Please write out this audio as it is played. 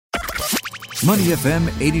Money FM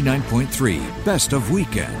 89.3, best of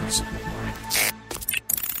weekends.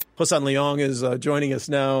 Hossan Leong is joining us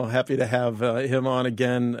now. Happy to have him on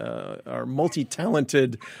again, our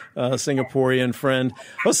multi-talented Singaporean friend.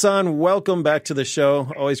 Hossan, welcome back to the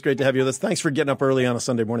show. Always great to have you with us. Thanks for getting up early on a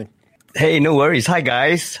Sunday morning. Hey, no worries. Hi,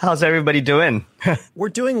 guys. How's everybody doing? We're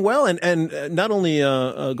doing well, and not only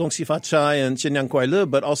Gong Xi Fa Cai and Xin Yang Kuai Le,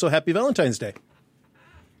 but also Happy Valentine's Day.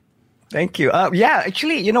 Thank you. Yeah,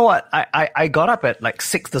 actually, you know what? I got up at like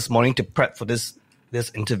 6 this morning to prep for this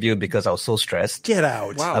interview because I was so stressed. Get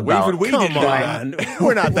out. Wow, About- we Come did that. on.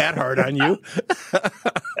 We're not that hard on you.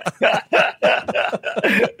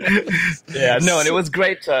 Yeah, no, and it was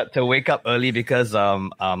great to wake up early because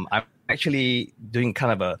I'm actually doing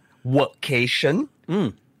kind of a workcation.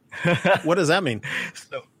 What does that mean?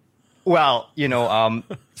 So, well, you know,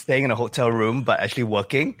 staying in a hotel room, but actually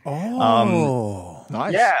working.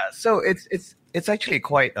 Nice. Yeah, so it's actually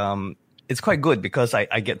quite it's quite good because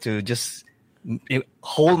I get to just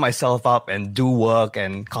hold myself up and do work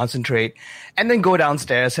and concentrate, and then go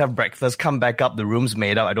downstairs, have breakfast, come back up. The room's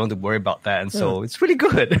made up. I don't have to worry about that, and so it's really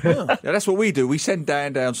good. Yeah, that's what we do. We send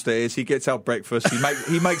Dan downstairs. He gets our breakfast.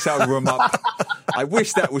 He makes our room up. I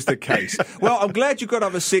wish that was the case. Well, I'm glad you got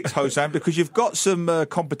up at 6, Hossan, because you've got some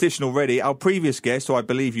competition already. Our previous guest, who I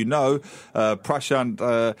believe you know,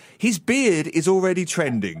 Prashant, his beard is already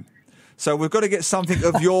trending. So we've got to get something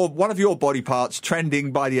of one of your body parts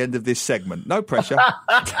trending by the end of this segment. No pressure.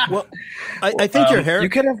 Well, I think your hair... You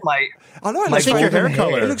can have my. I know. My It looks your hair fantastic.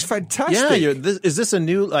 color. It looks fantastic. Yeah, is this a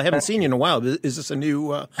new... I haven't seen you in a while. Is this a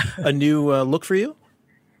new look for you?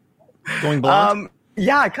 Going blonde?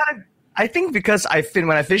 Yeah, I think because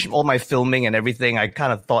when I finished all my filming and everything, I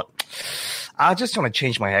kind of thought I just want to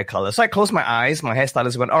change my hair color. So I closed my eyes. My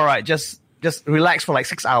hairstylist went, "All right, just relax for like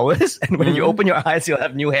 6 hours, and when you open your eyes, you'll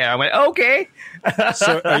have new hair." I went, "Okay."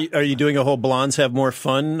 So are you doing a whole blondes have more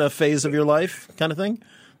fun phase of your life kind of thing?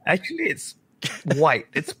 Actually, it's white.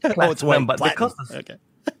 It's platinum, it's white. but Platinum. because Okay.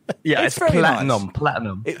 yeah, It's it's very platinum. nice.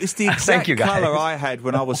 Platinum. It's the Thank exact you, guys. colour I had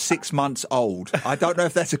when I was 6 months old. I don't know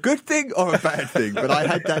if that's a good thing or a bad thing, but I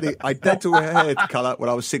had that hair colour when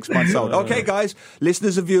I was 6 months old. Okay, guys,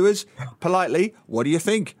 listeners and viewers, politely, what do you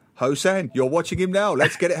think? Hossan, you're watching him now.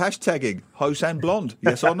 Let's get it hashtagging. Hossan Blonde.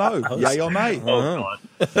 Yes or no? Yay or nay? Oh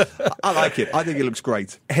God. I like it. I think it looks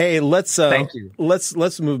great. Hey, Thank you.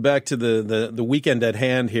 Let's move back to the weekend at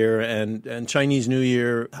hand here and Chinese New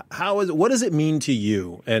Year. What does it mean to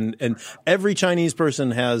you? And every Chinese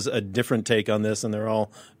person has a different take on this, and they're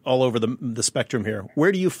all over the spectrum here.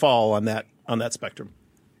 Where do you fall on that spectrum?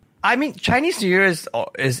 I mean, Chinese New Year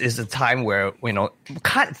is a time where, you know,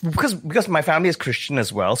 because my family is Christian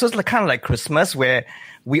as well, so it's like, kind of like Christmas where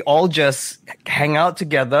we all just hang out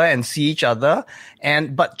together and see each other.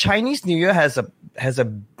 But Chinese New Year has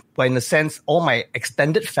well, in a sense, all my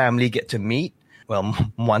extended family get to meet. Well,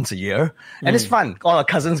 once a year, and it's fun. All our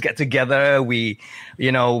cousins get together. We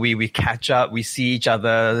catch up. We see each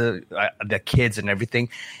other, their kids and everything.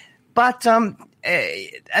 But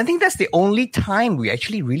I think that's the only time we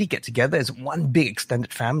actually really get together as one big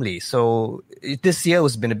extended family. So this year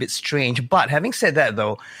has been a bit strange. But having said that,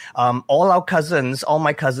 though, all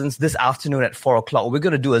my cousins, this afternoon at 4:00, we're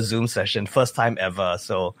going to do a Zoom session, first time ever.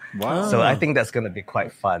 So, Wow. So I think that's going to be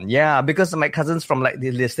quite fun. Yeah, because my cousins from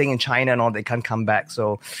they're staying in China and all, they can't come back.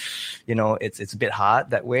 So, you know, it's a bit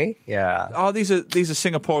hard that way. Yeah. Oh, these are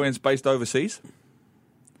Singaporeans based overseas?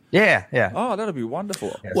 Yeah. Yeah. Oh, that'll be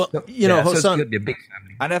wonderful. Well, So- you know, so it's Hossan- going to be a big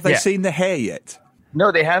family. And have they Yeah. seen the hair yet?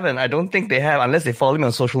 No, they haven't. I don't think they have, unless they follow me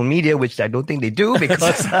on social media, which I don't think they do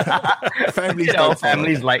because Families you know, don't follow.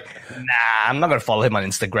 family's like, nah, I'm not going to follow him on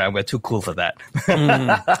Instagram. We're too cool for that.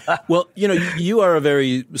 Well, you know, you are a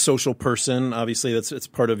very social person. Obviously, it's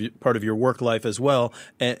part of your work life as well.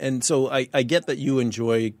 And so I get that you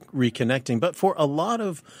enjoy reconnecting. But for a lot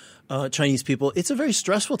of Chinese people, it's a very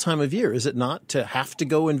stressful time of year, is it not, to have to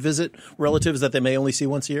go and visit relatives that they may only see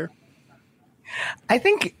once a year? I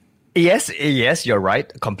think yes, you're right,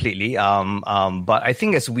 completely. But I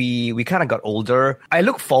think as we kind of got older, I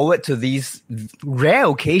look forward to these rare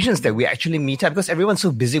occasions that we actually meet up because everyone's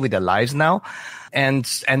so busy with their lives now. And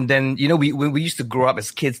then, you know, we used to grow up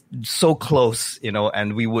as kids so close, you know,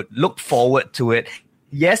 and we would look forward to it.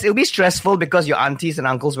 Yes, it'll be stressful because your aunties and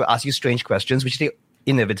uncles will ask you strange questions, which they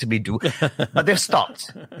inevitably do, but they've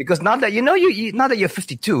stopped because now that now that you're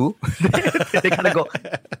 52, they kind of go,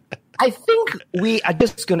 I think we are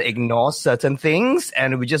just going to ignore certain things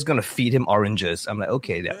and we're just going to feed him oranges. I'm like,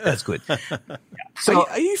 okay, that's good. Yeah. So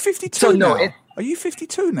Are you 52 so no, now? Are you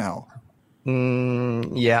 52 now?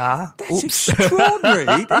 Yeah. That's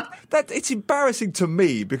extraordinary. It's embarrassing to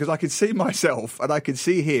me because I can see myself and I can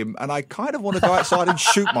see him and I kind of want to go outside and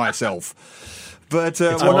shoot myself. But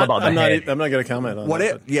It's all about the I'm head. not going to comment on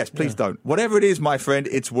that. Yes, please don't. Whatever it is, my friend,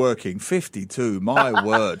 it's working. 52, my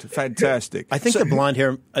word. Fantastic. I think the blonde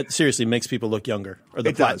hair seriously makes people look younger, or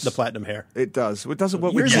the platinum hair. It does. It doesn't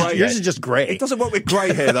work Yours with grey. Yours is just grey. It doesn't work with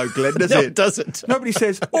grey hair, though, Glenn, does No, it? it doesn't. Nobody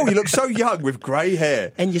says, oh, you look so young with grey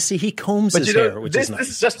hair. And you see, he combs But his you know, hair, which this is nice.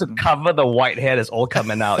 is just to cover the white hair that's all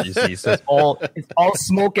coming out, you see. So it's all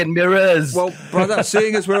smoke and mirrors. Well, brother,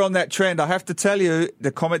 seeing as we're on that trend, I have to tell you,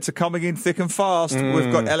 the comments are coming in thick and fast.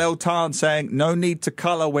 We've got LL Tan saying, no need to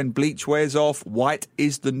colour when bleach wears off. White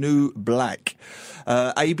is the new black.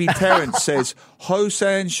 A.B. Terrence says,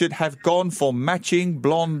 Hosan should have gone for matching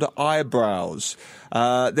blonde eyebrows.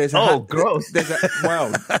 Gross.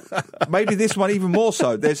 Well, maybe this one even more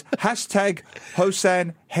so. There's hashtag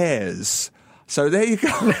Hosan hairs. So there you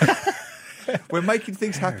go. We're making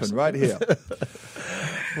things happen right here.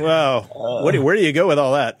 Wow, where do you go with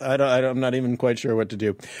all that? I'm not even quite sure what to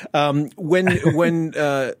do. When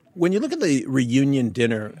you look at the reunion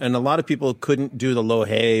dinner, and a lot of people couldn't do the lo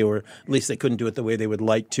hei, or at least they couldn't do it the way they would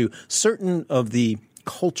like to. Certain of the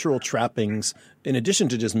cultural trappings, in addition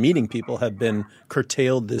to just meeting people, have been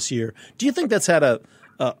curtailed this year. Do you think that's had a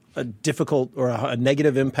difficult or a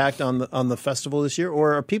negative impact on the festival this year,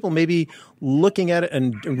 or are people maybe looking at it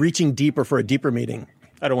and reaching deeper for a deeper meeting?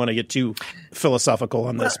 I don't want to get too philosophical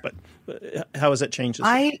on this, but how has that changed this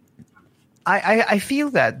year? I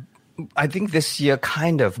feel that I think this year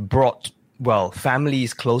kind of brought,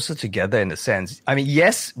 families closer together in a sense. I mean,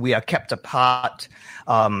 yes, we are kept apart,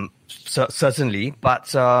 certainly,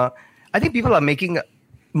 but I think people are making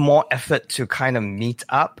more effort to kind of meet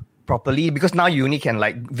up properly because now you only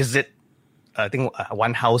can visit I think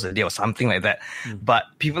one house a day or something like that. But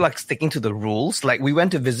people are sticking to the rules. Like we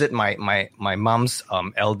went to visit my mom's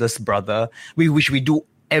eldest brother, which we do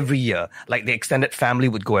every year. Like the extended family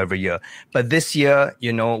would go every year. But this year,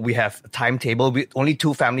 we have a timetable. Only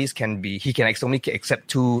 2 families he can only accept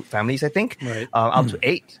 2 families, I think, right. Up to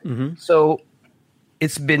 8. Mm-hmm. So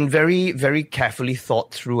it's been very, very carefully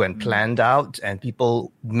thought through and planned out, and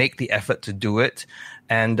people make the effort to do it.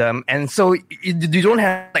 And so you don't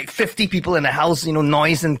have 50 people in the house,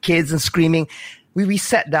 noise and kids and screaming. We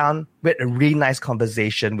sat down, we had a really nice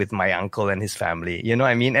conversation with my uncle and his family. You know what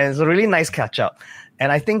I mean? And it's a really nice catch up.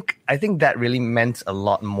 And I think that really meant a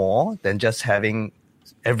lot more than just having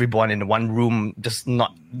everyone in one room. Just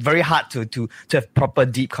not very hard to have proper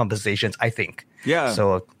deep conversations, I think. Yeah.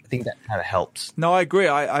 So I think that kind of helps. No, I agree.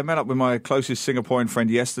 I met up with my closest Singaporean friend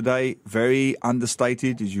yesterday. Very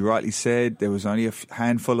understated, as you rightly said. There was only a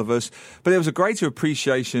handful of us. But there was a greater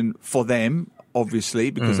appreciation for them, obviously,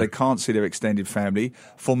 because they can't see their extended family.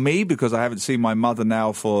 For me, because I haven't seen my mother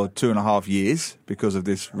now for 2.5 years because of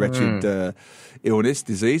this wretched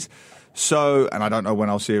disease. So, and I don't know when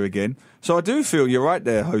I'll see her again. So I do feel you're right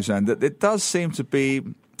there, Hosan, that it does seem to be...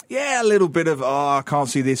 a little bit of, I can't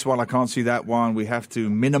see this one, I can't see that one. We have to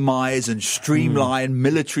minimize and streamline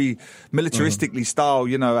militaristically style,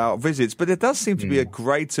 our visits. But there does seem to be a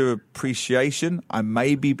greater appreciation. I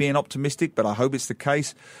may be being optimistic, but I hope it's the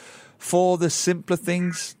case, for the simpler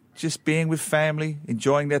things, just being with family,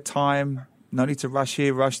 enjoying their time. No need to rush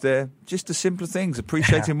here, rush there. Just the simpler things,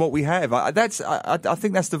 appreciating what we have. I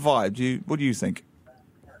think that's the vibe. What do you think?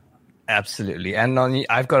 Absolutely. And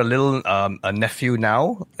I've got a little a nephew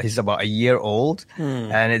now. He's about a year old.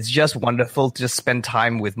 And it's just wonderful to just spend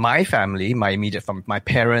time with my family, my immediate family, my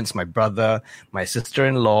parents, my brother, my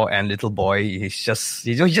sister-in-law, and little boy. He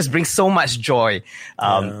just brings so much joy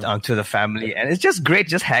to the family. And it's just great to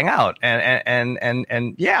just hang out.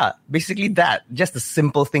 And yeah, basically that. Just the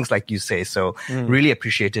simple things like you say. So really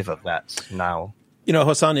appreciative of that now.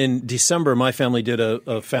 Hosan, in December, my family did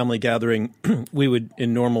a family gathering. We would,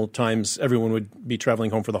 in normal times, everyone would be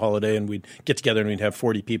traveling home for the holiday, and we'd get together and we'd have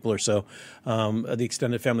 40 people or so, the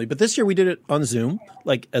extended family. But this year we did it on Zoom.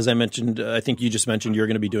 Like, as I mentioned, I think you just mentioned you're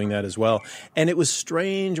going to be doing that as well. And it was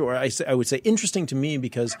strange, or I would say interesting to me,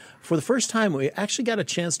 because for the first time, we actually got a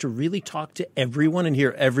chance to really talk to everyone and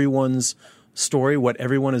hear everyone's story, what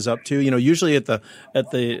everyone is up to. Usually at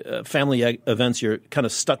the family events, you're kind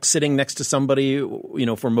of stuck sitting next to somebody,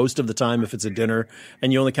 for most of the time if it's a dinner,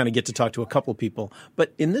 and you only kind of get to talk to a couple people.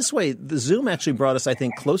 But in this way, the Zoom actually brought us, I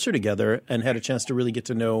think, closer together and had a chance to really get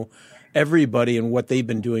to know everybody and what they've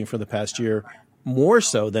been doing for the past year, more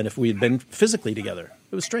so than if we had been physically together.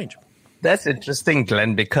 It was strange. That's interesting,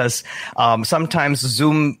 Glenn, because sometimes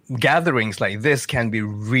Zoom gatherings like this can be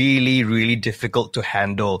really, really difficult to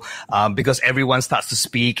handle because everyone starts to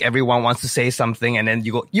speak, everyone wants to say something, and then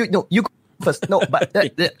you go, first. No, but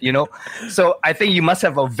So I think you must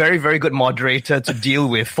have a very, very good moderator to deal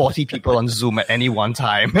with 40 people on Zoom at any one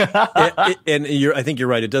time. I think you're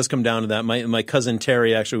right. It does come down to that. My cousin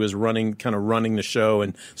Terry actually was running the show,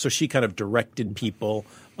 and so she kind of directed people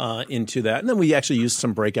into that. And then we actually used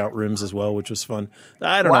some breakout rooms as well, which was fun.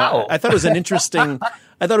 I don't know. I thought it was an interesting.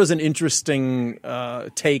 I thought it was an interesting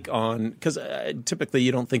take on, because typically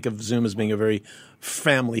you don't think of Zoom as being a very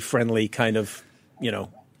family-friendly kind of,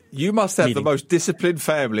 You must have meeting. the most disciplined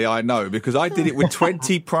family I know, because I did it with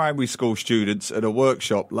 20 primary school students at a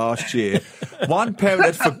workshop last year. One parent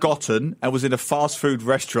had forgotten and was in a fast food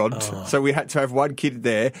restaurant, so we had to have one kid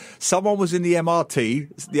there. Someone was in the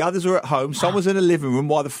MRT, the others were at home. Someone was in the living room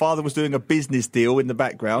while the father was doing a business deal in the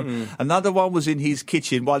background. Another one was in his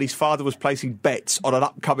kitchen while his father was placing bets on an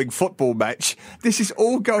upcoming football match. This is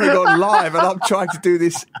all going on live, and I'm trying to do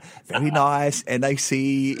this very nice, NAC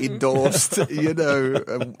endorsed,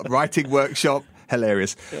 writing workshop.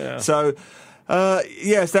 Hilarious. Yeah. So,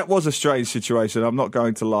 yes, that was a strange situation. I'm not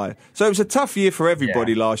going to lie. So it was a tough year for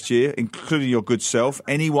everybody last year, including your good self.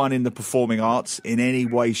 Anyone in the performing arts in any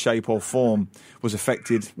way, shape or form was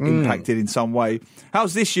affected, impacted in some way.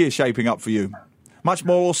 How's this year shaping up for you? Much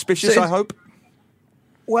more auspicious, I hope?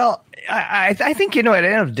 Well, I think, at the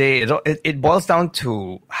end of the day, it boils down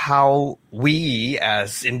to how we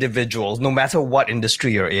as individuals, no matter what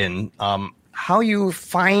industry you're in, how you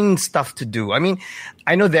find stuff to do. I mean,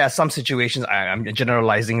 I know there are some situations, I'm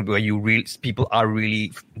generalizing, where people are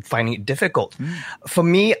really finding it difficult. For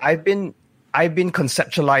me, I've been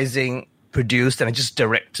conceptualizing, produced, and I just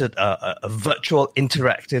directed a virtual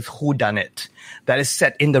interactive whodunit that is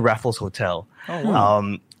set in the Raffles Hotel. Oh,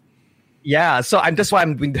 wow. So that's why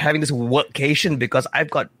I'm having this workcation, because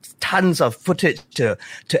I've got tons of footage to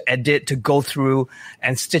edit, to go through,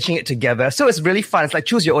 and stitching it together. So it's really fun. It's like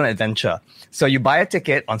choose your own adventure. So you buy a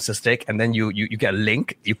ticket on Systik, and then you get a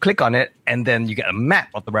link. You click on it, and then you get a map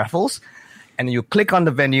of the Raffles, and then you click on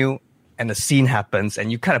the venue, and the scene happens,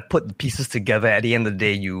 and you kind of put the pieces together. At the end of the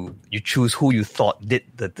day, you choose who you thought did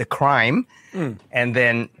the crime. And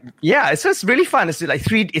then, it's just really fun. It's like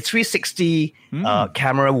 360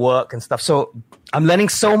 camera work and stuff. So I'm learning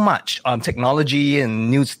so much on technology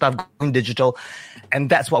and new stuff going digital. And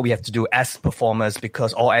that's what we have to do as performers,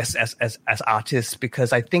 or as artists,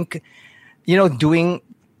 because I think, doing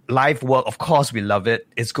live work, of course, we love it.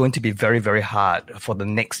 It's going to be very, very hard for the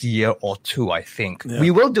next year or two, I think. Yeah.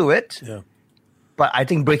 We will do it. Yeah. But I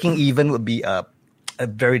think breaking even would be a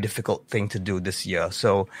very difficult thing to do this year.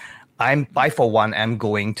 So I, for one, am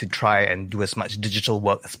going to try and do as much digital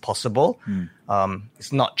work as possible.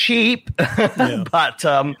 It's not cheap, but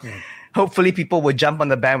hopefully people will jump on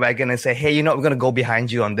the bandwagon and say, hey, we're going to go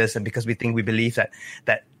behind you on this. And because we believe that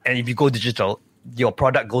and if you go digital, your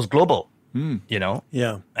product goes global,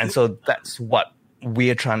 Yeah. And so that's what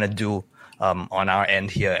we're trying to do on our end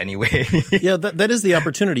here anyway. Yeah, that is the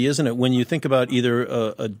opportunity, isn't it? When you think about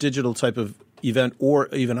either a digital type of event or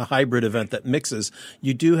even a hybrid event that mixes,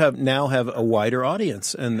 you do now have a wider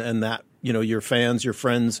audience, and that, your fans, your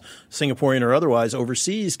friends, Singaporean or otherwise,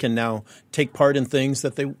 overseas, can now take part in things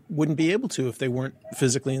that they wouldn't be able to if they weren't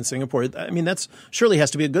physically in Singapore. I mean, that's surely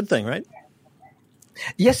has to be a good thing, right?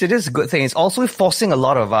 Yes, it is a good thing. It's also forcing a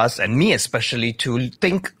lot of us, and me especially, to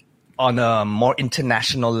think on a more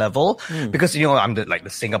international level, because I'm the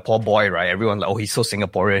Singapore boy, right? Everyone's like, oh, he's so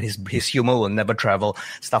Singaporean. His humor will never travel,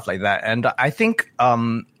 stuff like that. And I think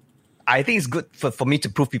it's good for me to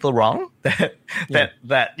prove people wrong.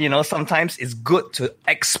 that sometimes it's good to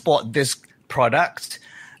export this product,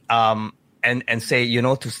 and say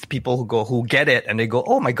to people who get it, and they go,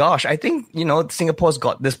 oh my gosh, I think Singapore's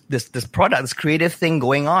got this product, this creative thing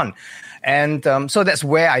going on. And so that's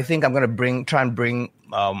where I think I'm going to try and bring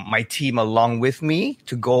my team along with me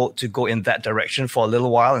to go in that direction for a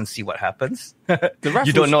little while and see what happens.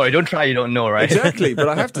 You don't know. You don't try, you don't know, right? Exactly. But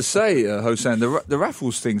I have to say, Hossan, the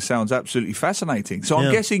Raffles thing sounds absolutely fascinating. So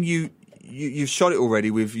I'm guessing you've shot it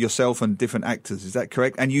already with yourself and different actors. Is that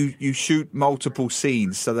correct? And you shoot multiple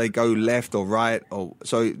scenes, so they go left or right, or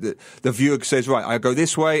so the viewer says, right, I go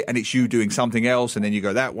this way, and it's you doing something else, and then you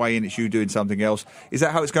go that way, and it's you doing something else. Is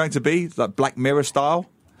that how it's going to be, like Black Mirror style?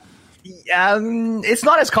 It's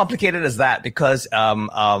not as complicated as that, because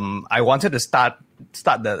I wanted to start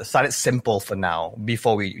it simple for now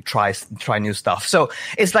before we try new stuff. So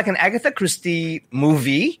it's like an Agatha Christie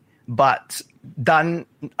movie, but done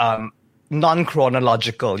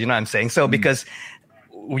non-chronological. You know what I'm saying? So because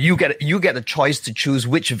you get the choice to choose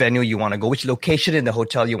which venue you want to go, which location in the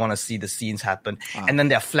hotel you want to see the scenes happen, and then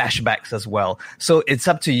there are flashbacks as well. So it's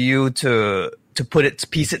up to you to to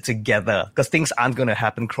piece it together, because things aren't going to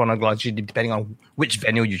happen chronologically depending on which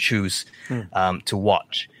venue you choose to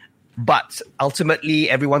watch. But ultimately,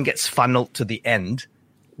 everyone gets funneled to the end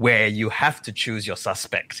where you have to choose your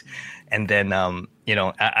suspect. And then,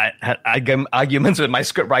 I had arguments with my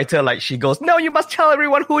script writer. Like, she goes, "No, you must tell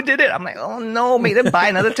everyone who did it." I'm like, "Oh no, make them buy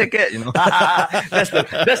another ticket." That's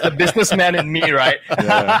the businessman in me, right?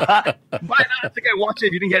 Yeah. Buy another ticket, watch it.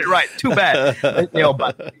 If you didn't get it right, too bad.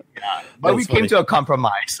 But we came to a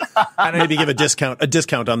compromise. And maybe give a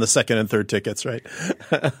discount on the second and third tickets, right?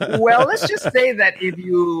 Well, let's just say that if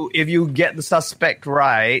you get the suspect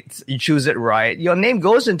right, you choose it right, your name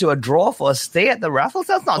goes into a draw for a stay at the raffles.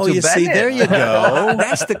 That's not too bad. See, there you go.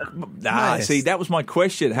 That's nice. See, that was my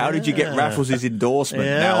question. How did you get Raffles' endorsement?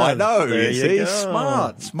 Yeah, now I know. there you go.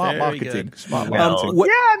 Smart Very marketing. good. Smart Well, marketing.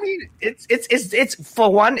 yeah, I mean, it's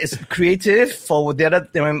for one, it's creative. For the other,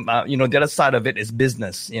 the other side of it is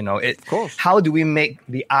business. Of course. How do we make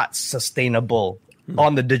the arts sustainable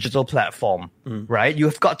on the digital platform? Right?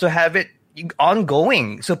 You've got to have it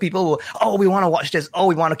ongoing, so people will. We want to watch this.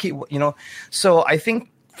 We want to keep. So I think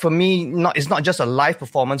for me, it's not just a live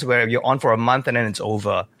performance where you're on for a month and then it's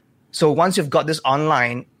over. So once you've got this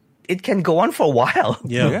online, it can go on for a while.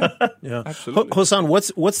 Yeah. Absolutely. Hosan,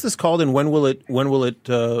 what's this called, and when will it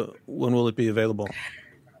be available?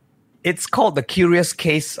 It's called The Curious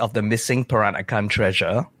Case of the Missing Peranakan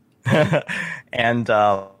Treasure. And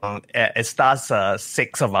it stars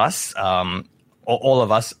 6 of us, all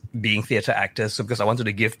of us being theatre actors. So because I wanted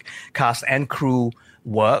to give cast and crew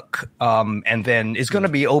work. And then it's going to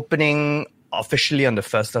be opening officially on the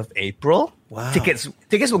 1st of April. Wow. Tickets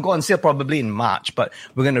will go on sale probably in March, but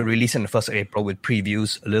we're going to release on the 1st of April with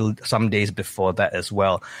previews some days before that as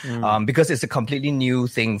well. Because it's a completely new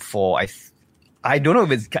thing for, I don't know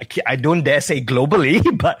if I don't dare say globally,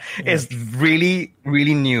 but it's really,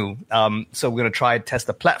 really new. So we're going to try to test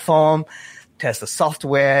the platform, test the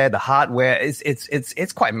software, the hardware.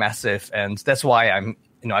 It's quite massive. And that's why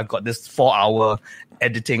I've got this 4-hour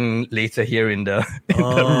editing later here in the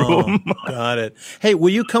room. Got it. Hey, will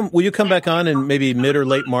you come back on in maybe mid or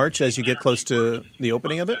late March as you get close to the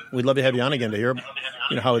opening of it? We'd love to have you on again to hear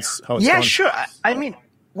how it's Yeah, going. sure. I mean,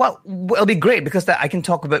 well, it'll be great because I can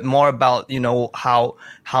talk a bit more about how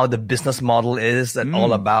the business model is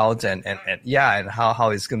all about and how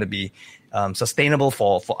it's going to be sustainable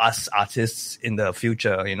for us artists in the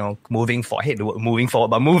future. Moving forward. I hate the word moving forward,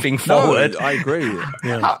 but moving forward. No, I agree.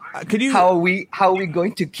 Yeah. How are we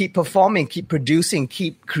going to keep performing, keep producing,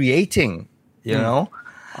 keep creating? I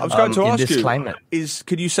was going to in ask this you, climate.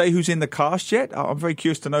 can you say who's in the cast yet? I'm very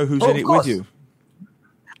curious to know who's in it with you.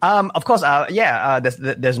 Of course,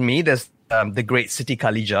 there's me, there's the great Siti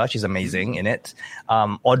Khalijah, she's amazing in it.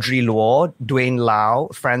 Audrey Luo, Dwayne Lau,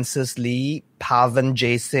 Francis Lee, Pavan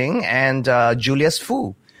J. Singh, and Julius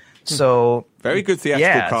Fu. So very good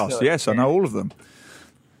theatrical cast. So, yes, I know all of them.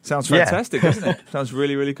 Sounds fantastic, doesn't it? Sounds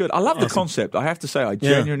really, really good. I love the concept. I have to say, I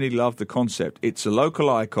genuinely love the concept. It's a local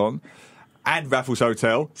icon. And Raffles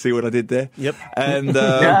Hotel. See what I did there? Yep. And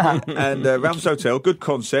Raffles Hotel, good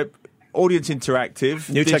concept. Audience interactive,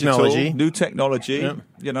 new technology. Yep.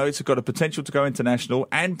 It's got a potential to go international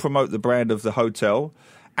and promote the brand of the hotel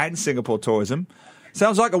and Singapore tourism.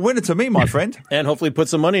 Sounds like a winner to me, my friend. And hopefully put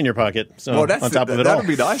some money in your pocket. So on top of it all, that would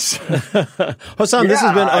be nice. Hosan, this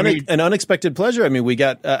has been an unexpected pleasure. I mean, we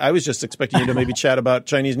got. I was just expecting you to maybe chat about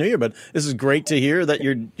Chinese New Year, but this is great to hear that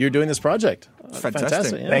you're doing this project.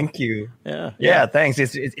 Fantastic. Yeah. Thank you. Yeah. Thanks.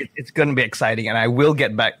 It's going to be exciting, and I will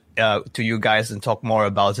get back to you guys and talk more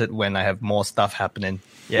about it when I have more stuff happening.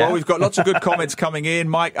 Yeah. Well, we've got lots of good comments coming in.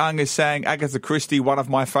 Mike Ung is saying Agatha Christie, one of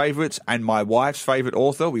my favourites and my wife's favourite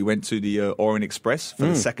author. We went to the Orient Express for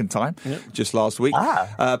the second time just last week.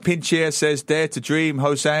 Pinchier says, Dare to Dream,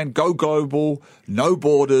 Hosan, go global, no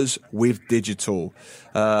borders with digital.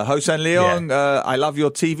 Hosan Leong, I love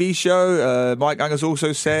your TV show. Mike Ung has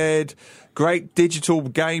also said, great digital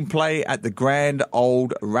gameplay at the Grand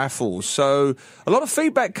Old Raffles. So a lot of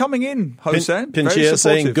feedback coming in, Hosan. Pinchia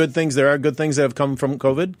saying good things. There are good things that have come from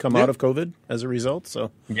COVID, out of COVID as a result.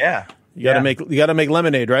 So you got to make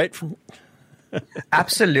lemonade, right?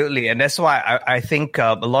 Absolutely, and that's why I think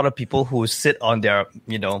a lot of people who sit on their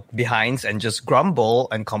behinds and just grumble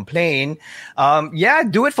and complain,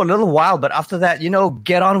 do it for a little while, but after that,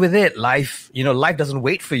 get on with it. Life doesn't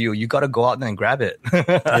wait for you. You got to go out there and grab it.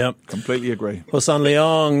 Yep, completely agree. Hosan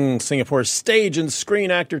Leong, Singapore's stage and screen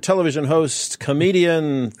actor, television host,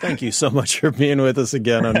 comedian. Thank you so much for being with us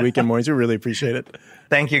again on Weekend Mornings. We really appreciate it.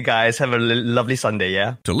 Thank you, guys. Have a lovely Sunday,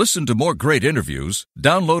 yeah? To listen to more great interviews,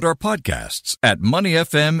 download our podcasts at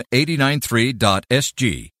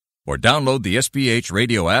moneyfm893.sg or download the SPH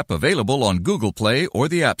Radio app available on Google Play or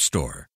the App Store.